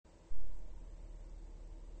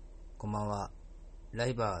こんばんは。ラ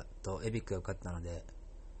イバーとエビックが受かったので、